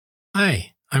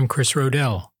Hi, I'm Chris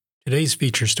Rodell. Today's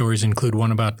feature stories include one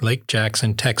about Lake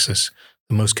Jackson, Texas,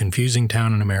 the most confusing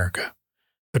town in America.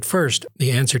 But first,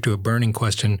 the answer to a burning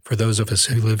question for those of us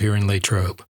who live here in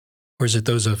Lay-trobe. Or is it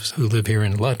those of us who live here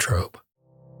in Latrobe?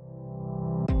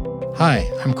 Hi,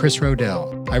 I'm Chris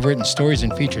Rodell. I've written stories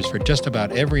and features for just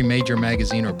about every major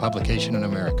magazine or publication in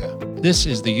America. This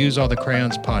is the All The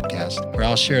Crayons Podcast, where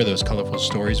I'll share those colorful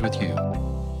stories with you.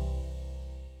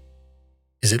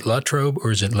 Is it Latrobe or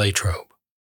is it Lay-trobe?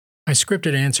 My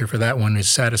scripted answer for that one is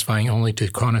satisfying only to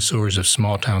connoisseurs of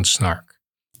small-town snark.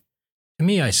 To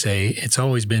me, I say it's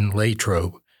always been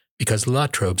Lay-trobe, because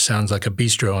Latrobe sounds like a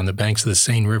bistro on the banks of the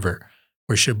Seine River,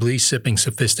 where Chablis-sipping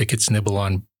sophisticates nibble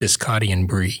on biscotti and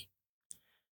brie.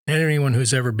 And anyone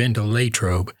who's ever been to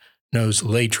Lay-trobe knows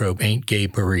Lay-trobe ain't gay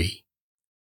Paris.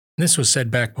 And this was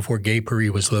said back before gay Paris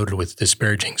was loaded with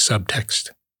disparaging subtext.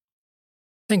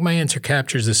 I think my answer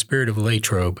captures the spirit of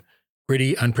Lay-trobe,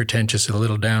 gritty, unpretentious, a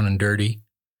little down and dirty.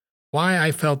 Why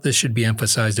I felt this should be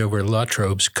emphasized over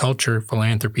Latrobe's culture,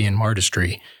 philanthropy, and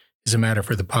artistry is a matter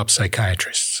for the pop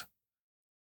psychiatrists.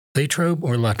 Lay-trobe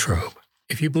or Latrobe?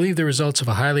 If you believe the results of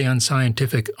a highly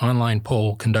unscientific online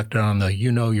poll conducted on the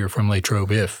You Know You're From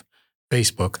Latrobe If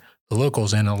Facebook, the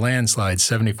locals in a landslide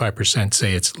 75%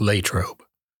 say it's Lay-trobe.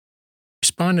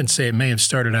 Respondents say it may have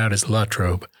started out as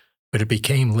Latrobe, but it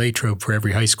became Lay-trobe for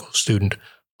every high school student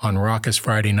on raucous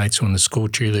Friday nights when the school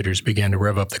cheerleaders began to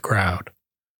rev up the crowd.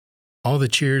 All the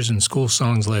cheers and school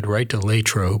songs led right to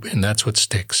Lay-trobe, and that's what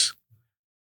sticks.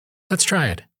 Let's try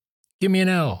it. Give me an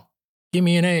L. Give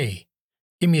me an A.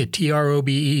 Give me a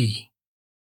TROBE.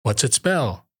 What's it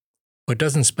spell? Well, it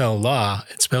doesn't spell la,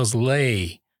 it spells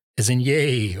lay, as in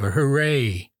yay or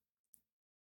hooray.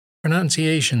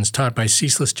 Pronunciations taught by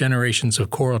ceaseless generations of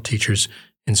choral teachers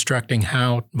instructing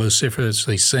how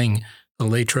vociferously sing the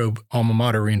Latrobe alma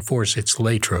mater reinforce its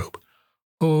Lay-trobe.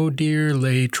 Oh dear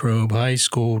Lay-trobe High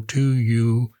School to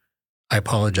you. I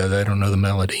apologize, I don't know the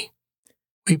melody.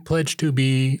 We pledge to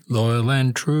be loyal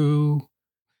and true.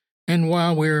 And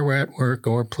while we're at work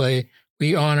or play,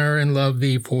 we honor and love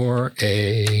thee for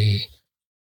a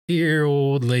dear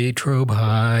old Latrobe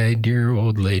High, dear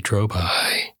old Latrobe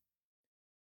High.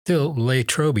 Still,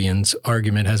 Lay-trobians'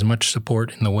 argument has much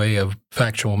support in the way of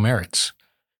factual merits.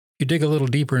 If you dig a little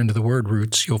deeper into the word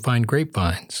roots, you'll find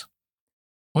grapevines.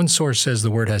 One source says the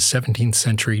word has 17th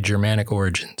century Germanic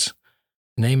origins.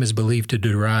 The name is believed to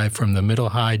derive from the Middle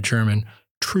High German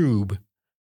Trube,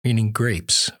 meaning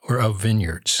grapes or of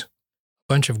vineyards. A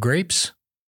bunch of grapes?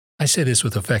 I say this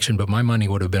with affection, but my money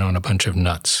would have been on a bunch of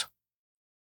nuts.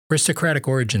 Aristocratic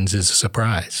origins is a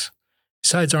surprise.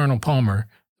 Besides Arnold Palmer,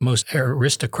 the most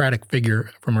aristocratic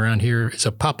figure from around here is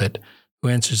a puppet who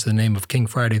answers the name of King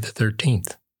Friday the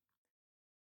 13th.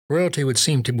 Royalty would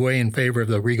seem to weigh in favor of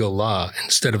the regal la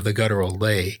instead of the guttural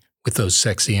lay, with those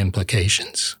sexy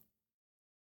implications.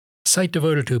 A site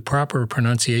devoted to proper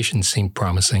pronunciation seemed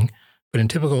promising, but in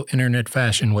typical internet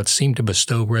fashion, what seemed to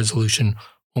bestow resolution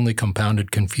only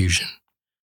compounded confusion.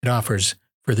 It offers,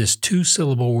 for this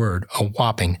two-syllable word, a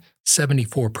whopping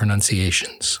 74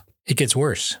 pronunciations. It gets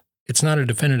worse. It's not a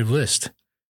definitive list.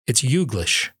 It's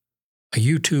Youglish, a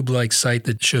YouTube-like site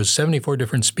that shows 74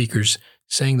 different speakers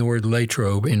saying the word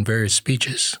Lay-trobe in various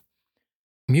speeches.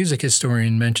 A music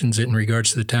historian mentions it in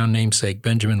regards to the town namesake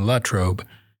Benjamin Latrobe.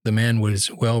 The man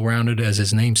was well-rounded as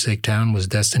his namesake town was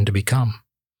destined to become.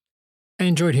 I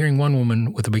enjoyed hearing one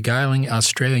woman with a beguiling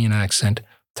Australian accent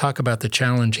talk about the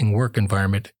challenging work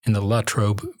environment in the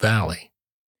Latrobe Valley.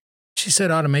 She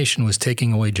said automation was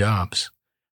taking away jobs,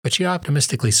 but she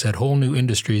optimistically said whole new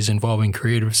industries involving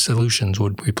creative solutions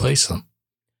would replace them.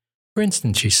 For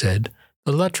instance, she said,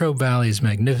 the Latrobe Valley is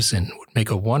magnificent and would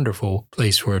make a wonderful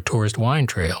place for a tourist wine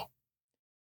trail.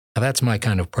 Now that's my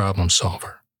kind of problem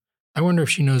solver. I wonder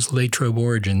if she knows Lay-trobe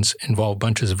origins involve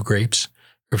bunches of grapes,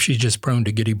 or if she's just prone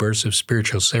to giddy bursts of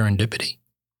spiritual serendipity.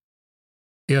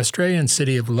 The Australian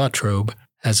city of Latrobe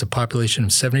has a population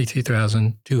of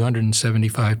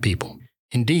 73,275 people.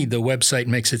 Indeed, the website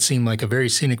makes it seem like a very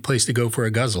scenic place to go for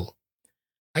a guzzle.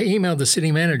 I emailed the city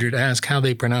manager to ask how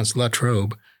they pronounce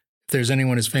Latrobe, if there's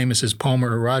anyone as famous as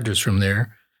Palmer or Rogers from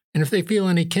there, and if they feel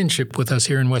any kinship with us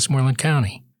here in Westmoreland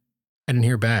County. I didn't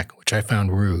hear back, which I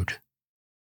found rude.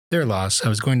 Their loss, I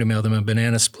was going to mail them a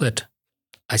banana split.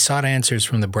 I sought answers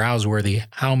from the browse-worthy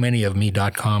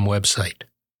howmanyofme.com website.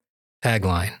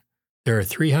 Tagline: there are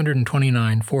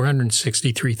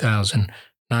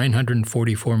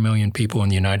 329,463,944 million people in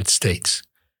the United States.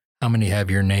 How many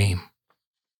have your name?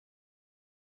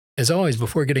 As always,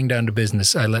 before getting down to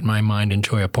business, I let my mind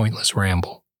enjoy a pointless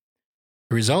ramble.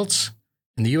 The results?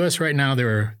 In the U.S. right now,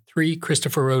 there are 3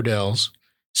 Christopher Rodells,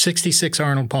 66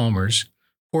 Arnold Palmers,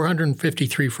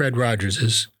 453 Fred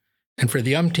Rogerses, and for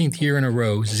the umpteenth year in a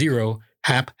row, 0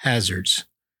 haphazards.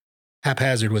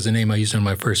 Haphazard was the name I used on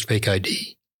my first fake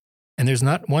ID. And there's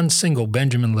not one single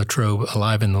Benjamin Latrobe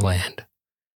alive in the land.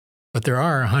 But there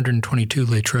are 122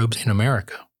 Latrobes in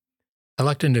America. I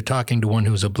lucked into talking to one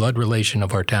who is a blood relation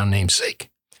of our town namesake.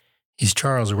 He's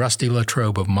Charles Rusty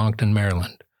Latrobe of Moncton,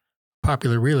 Maryland,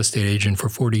 popular real estate agent for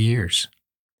 40 years.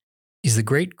 He's the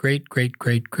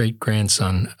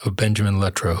great-great-great-great-great-grandson of Benjamin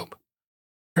Latrobe.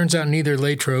 Turns out neither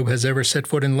Lay-trobe has ever set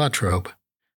foot in Latrobe.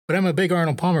 But I'm a big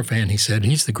Arnold Palmer fan, he said.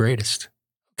 He's the greatest.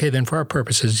 Okay, then for our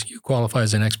purposes, you qualify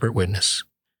as an expert witness.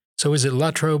 So is it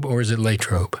Latrobe or is it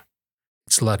Lay-trobe?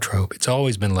 It's Latrobe. It's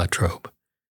always been Latrobe.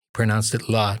 He pronounced it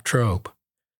Latrobe.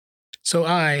 So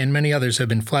I and many others have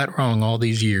been flat wrong all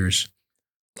these years.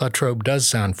 Latrobe does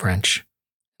sound French.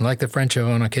 And like the French have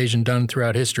on occasion done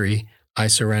throughout history, I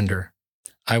surrender.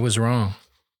 I was wrong.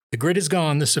 The grid is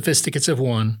gone, the sophisticates have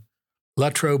won.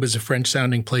 Latrobe is a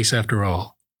French-sounding place after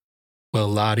all. Well,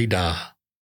 la-di-da.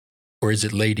 Or is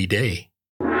it lady-day?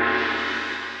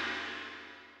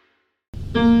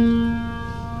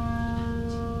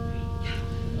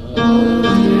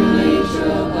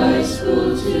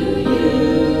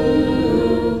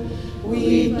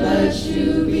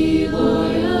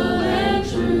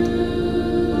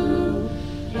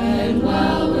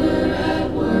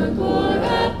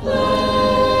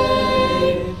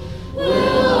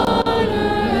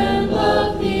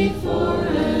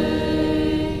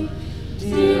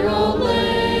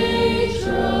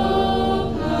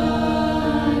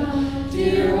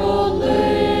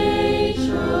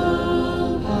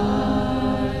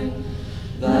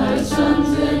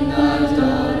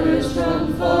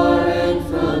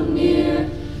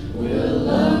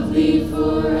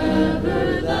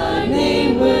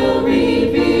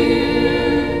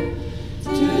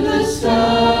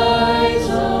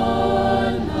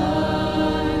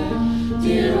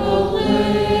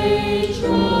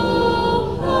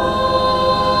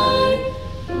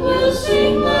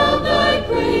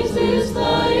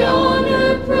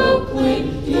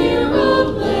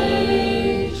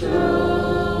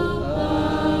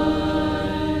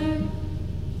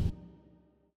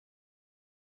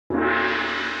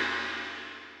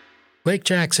 Lake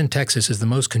Jackson, Texas is the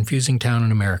most confusing town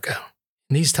in America.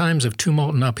 In these times of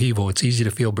tumult and upheaval, it's easy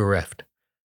to feel bereft.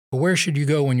 But where should you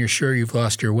go when you're sure you've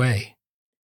lost your way?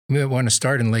 You might want to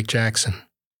start in Lake Jackson.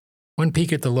 One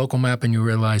peek at the local map and you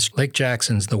realize Lake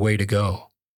Jackson's the way to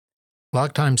go.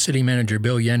 Longtime city manager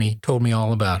Bill Yenny told me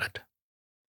all about it.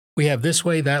 We have this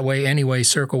way, that way, anyway,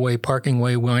 circle way, parking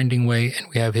way, winding way, and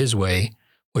we have his way,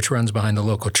 which runs behind the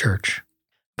local church.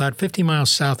 About 50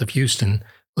 miles south of Houston,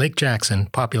 Lake Jackson,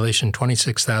 population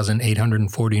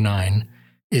 26,849,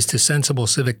 is to sensible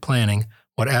civic planning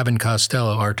what Abbott and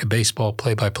Costello are to baseball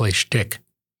play-by-play shtick.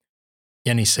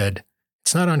 Yenny said,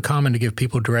 "It's not uncommon to give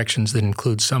people directions that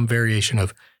include some variation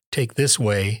of take this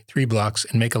way 3 blocks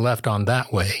and make a left on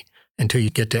that way until you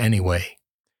get to any way,"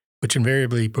 which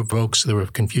invariably provokes the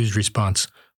confused response,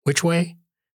 "Which way?"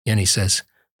 Yenny says,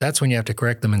 "That's when you have to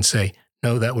correct them and say,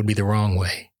 no, that would be the wrong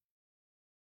way."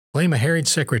 Blame a harried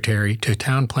secretary to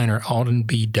town planner Alden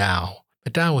B. Dow,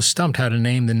 but Dow was stumped how to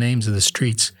name the names of the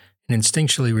streets and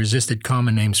instinctually resisted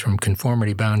common names from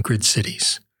conformity-bound grid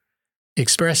cities. He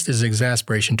expressed his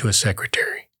exasperation to his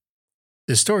secretary.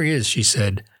 "The story is," she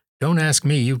said, "don't ask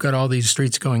me, you've got all these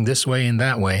streets going this way and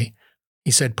that way."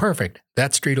 He said, "Perfect,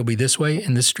 that street will be this way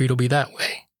and this street will be that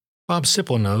way." Bob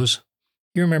Sipple knows.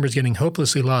 He remembers getting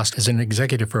hopelessly lost as an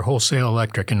executive for Wholesale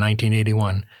Electric in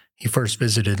 1981. He first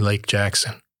visited Lake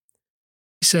Jackson.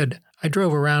 He said, "I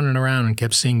drove around and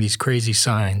kept seeing these crazy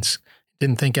signs.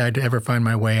 Didn't think I'd ever find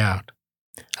my way out.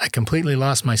 I completely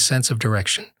lost my sense of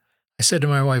direction. I said to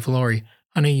my wife, Lori,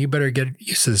 honey, you better get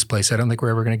used to this place. I don't think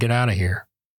we're ever going to get out of here."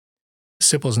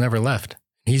 Sipples never left.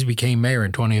 He became mayor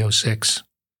in 2006.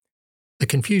 The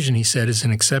confusion, he said, is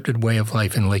an accepted way of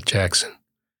life in Lake Jackson.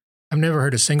 "I've never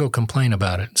heard a single complaint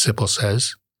about it," Sipple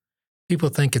says. "People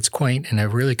think it's quaint and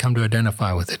have really come to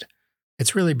identify with it.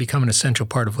 It's really become an essential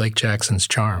part of Lake Jackson's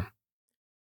charm."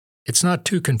 It's not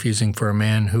too confusing for a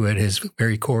man who at his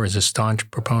very core is a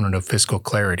staunch proponent of fiscal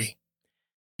clarity.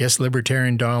 Yes,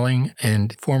 Libertarian darling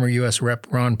and former U.S. Rep.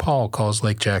 Ron Paul calls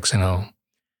Lake Jackson home.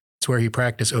 It's where he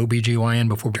practiced OBGYN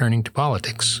before turning to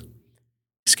politics.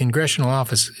 His congressional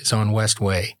office is on West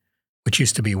Way, which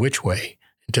used to be Which Way,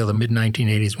 until the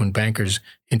mid-1980s when bankers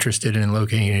interested in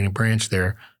locating a branch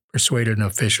there persuaded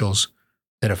officials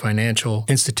that a financial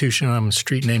institution on a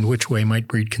street named Which Way might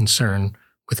breed concern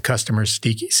with customers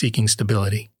seeking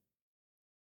stability.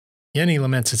 Yenny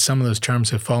laments that some of those charms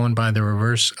have fallen by the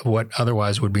reverse of what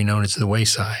otherwise would be known as the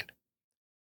wayside.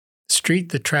 The street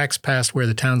that tracks past where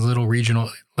the town's little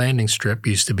regional landing strip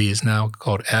used to be is now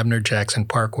called Abner Jackson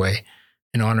Parkway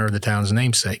in honor of the town's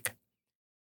namesake.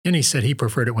 Yenny said he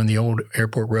preferred it when the old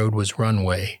airport road was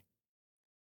runway.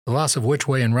 The loss of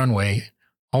whichway and runway,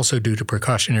 also due to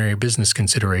precautionary business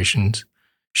considerations,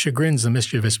 chagrins the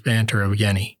mischievous banter of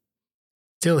Yenny.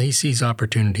 Still, he sees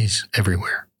opportunities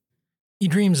everywhere. He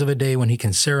dreams of a day when he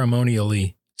can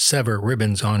ceremonially sever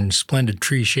ribbons on splendid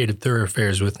tree-shaded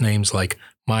thoroughfares with names like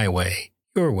My Way,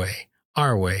 Your Way,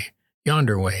 Our Way,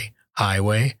 Yonder Way,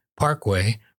 Highway,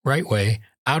 Parkway, Right Way,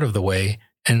 Out of the Way,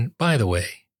 and By the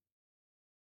Way.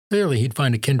 Clearly, he'd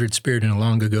find a kindred spirit in a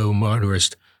long-ago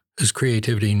motorist whose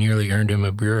creativity nearly earned him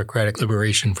a bureaucratic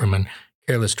liberation from a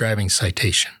careless driving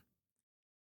citation.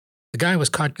 The guy was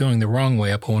caught going the wrong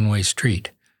way up a one-way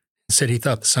street and said he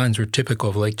thought the signs were typical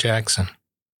of Lake Jackson.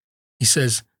 He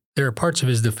says, there are parts of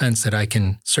his defense that I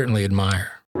can certainly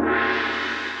admire.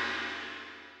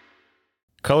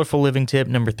 Colorful living tip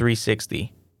number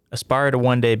 360. Aspire to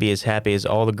one day be as happy as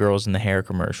all the girls in the hair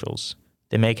commercials.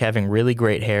 They make having really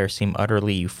great hair seem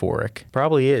utterly euphoric.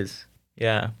 Probably is.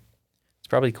 Yeah. It's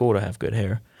probably cool to have good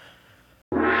hair.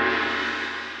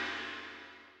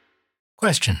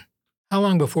 Question. How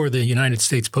long before the United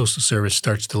States Postal Service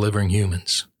starts delivering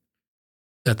humans?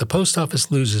 That the post office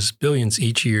loses billions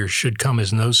each year should come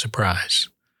as no surprise.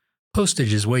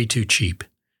 Postage is way too cheap.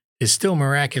 It's still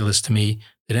miraculous to me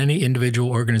that any individual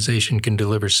organization can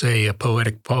deliver, say, a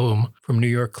poetic poem from New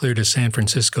York clear to San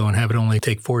Francisco and have it only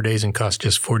take 4 days and cost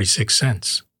just 46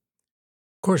 cents.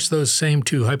 Of course, those same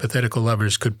two hypothetical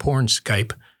lovers could porn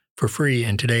Skype for free,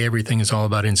 and today everything is all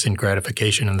about instant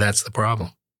gratification, and that's the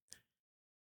problem.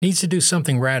 Needs to do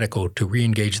something radical to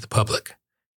re-engage the public.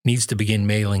 Needs to begin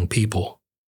mailing people.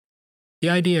 The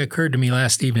idea occurred to me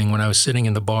last evening when I was sitting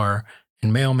in the bar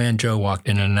and Mailman Joe walked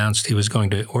in and announced he was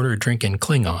going to order a drink in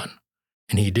Klingon.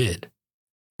 And he did.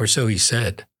 Or so he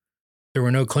said. There were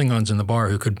no Klingons in the bar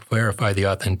who could verify the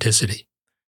authenticity.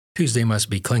 Tuesday must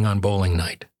be Klingon bowling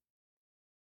night.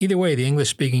 Either way, the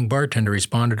English-speaking bartender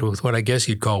responded with what I guess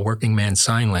you'd call working man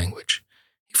sign language.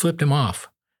 He flipped him off,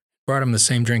 brought him the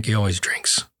same drink he always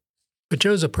drinks. But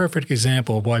Joe's a perfect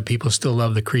example of why people still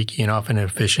love the creaky and often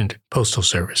inefficient postal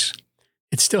service.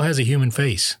 It still has a human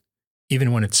face,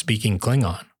 even when it's speaking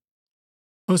Klingon.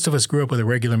 Most of us grew up with a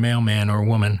regular mailman or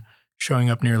woman showing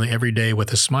up nearly every day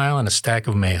with a smile and a stack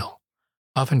of mail,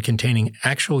 often containing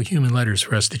actual human letters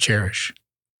for us to cherish.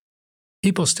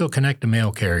 People still connect to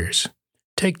mail carriers.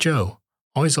 Take Joe,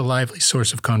 always a lively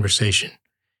source of conversation.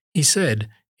 He said,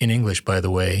 in English by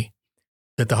the way,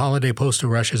 that the holiday postal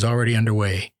rush is already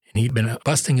underway, and he'd been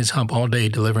busting his hump all day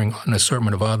delivering an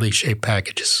assortment of oddly shaped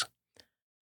packages.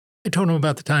 I told him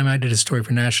about the time I did a story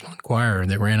for National Enquirer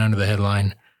that ran under the headline,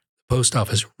 "The Post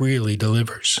Office Really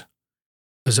Delivers."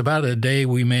 It was about a day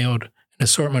we mailed an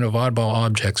assortment of oddball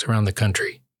objects around the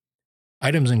country.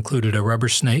 Items included a rubber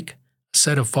snake, a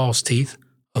set of false teeth,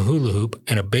 a hula hoop,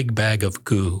 and a big bag of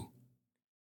goo.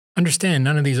 Understand,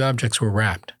 none of these objects were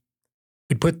wrapped.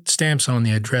 We'd put stamps on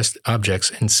the addressed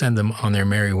objects and send them on their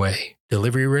merry way.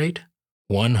 Delivery rate?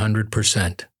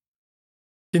 100%.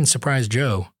 Didn't surprise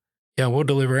Joe. Yeah, we'll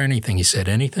deliver anything, he said.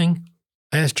 Anything?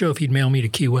 I asked Joe if he'd mail me to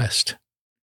Key West.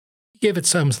 He gave it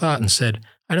some thought and said,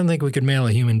 I don't think we could mail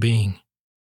a human being.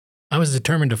 I was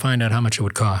determined to find out how much it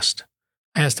would cost.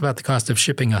 I asked about the cost of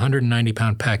shipping a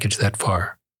 190-pound package that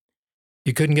far.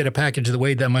 You couldn't get a package that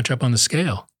weighed that much up on the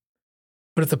scale.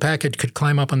 What if the package could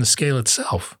climb up on the scale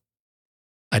itself?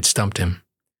 I'd stumped him.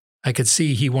 I could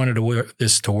see he wanted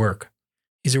this to work.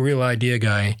 He's a real idea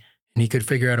guy, and he could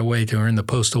figure out a way to earn the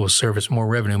Postal Service more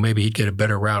revenue. Maybe he'd get a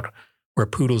better route where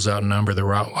poodles outnumber the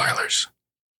Rottweilers.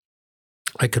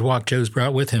 I could walk Joe's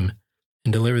route with him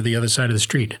and deliver the other side of the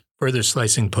street, further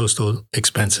slicing postal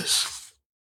expenses.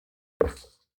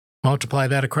 Multiply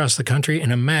that across the country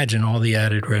and imagine all the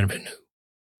added revenue.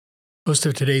 Most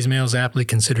of today's mail is aptly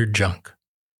considered junk.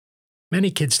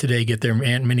 Many kids today get their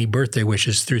Aunt Minnie birthday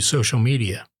wishes through social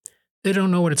media. They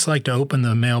don't know what it's like to open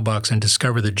the mailbox and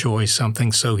discover the joy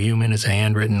something so human as a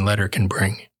handwritten letter can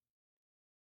bring.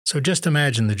 So just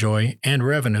imagine the joy and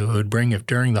revenue it would bring if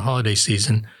during the holiday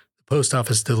season, the post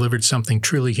office delivered something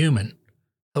truly human.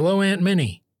 Hello, Aunt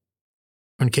Minnie.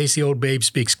 In case the old babe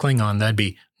speaks Klingon, that'd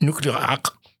be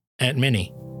Nukduak, Aunt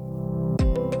Minnie.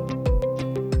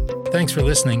 Thanks for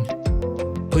listening.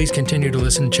 Please continue to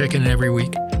listen, check in every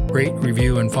week, rate,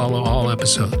 review, and follow all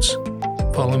episodes.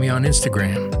 Follow me on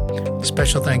Instagram.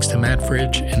 Special thanks to Matt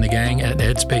Fridge and the gang at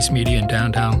Headspace Media in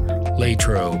downtown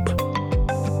Lay-trobe.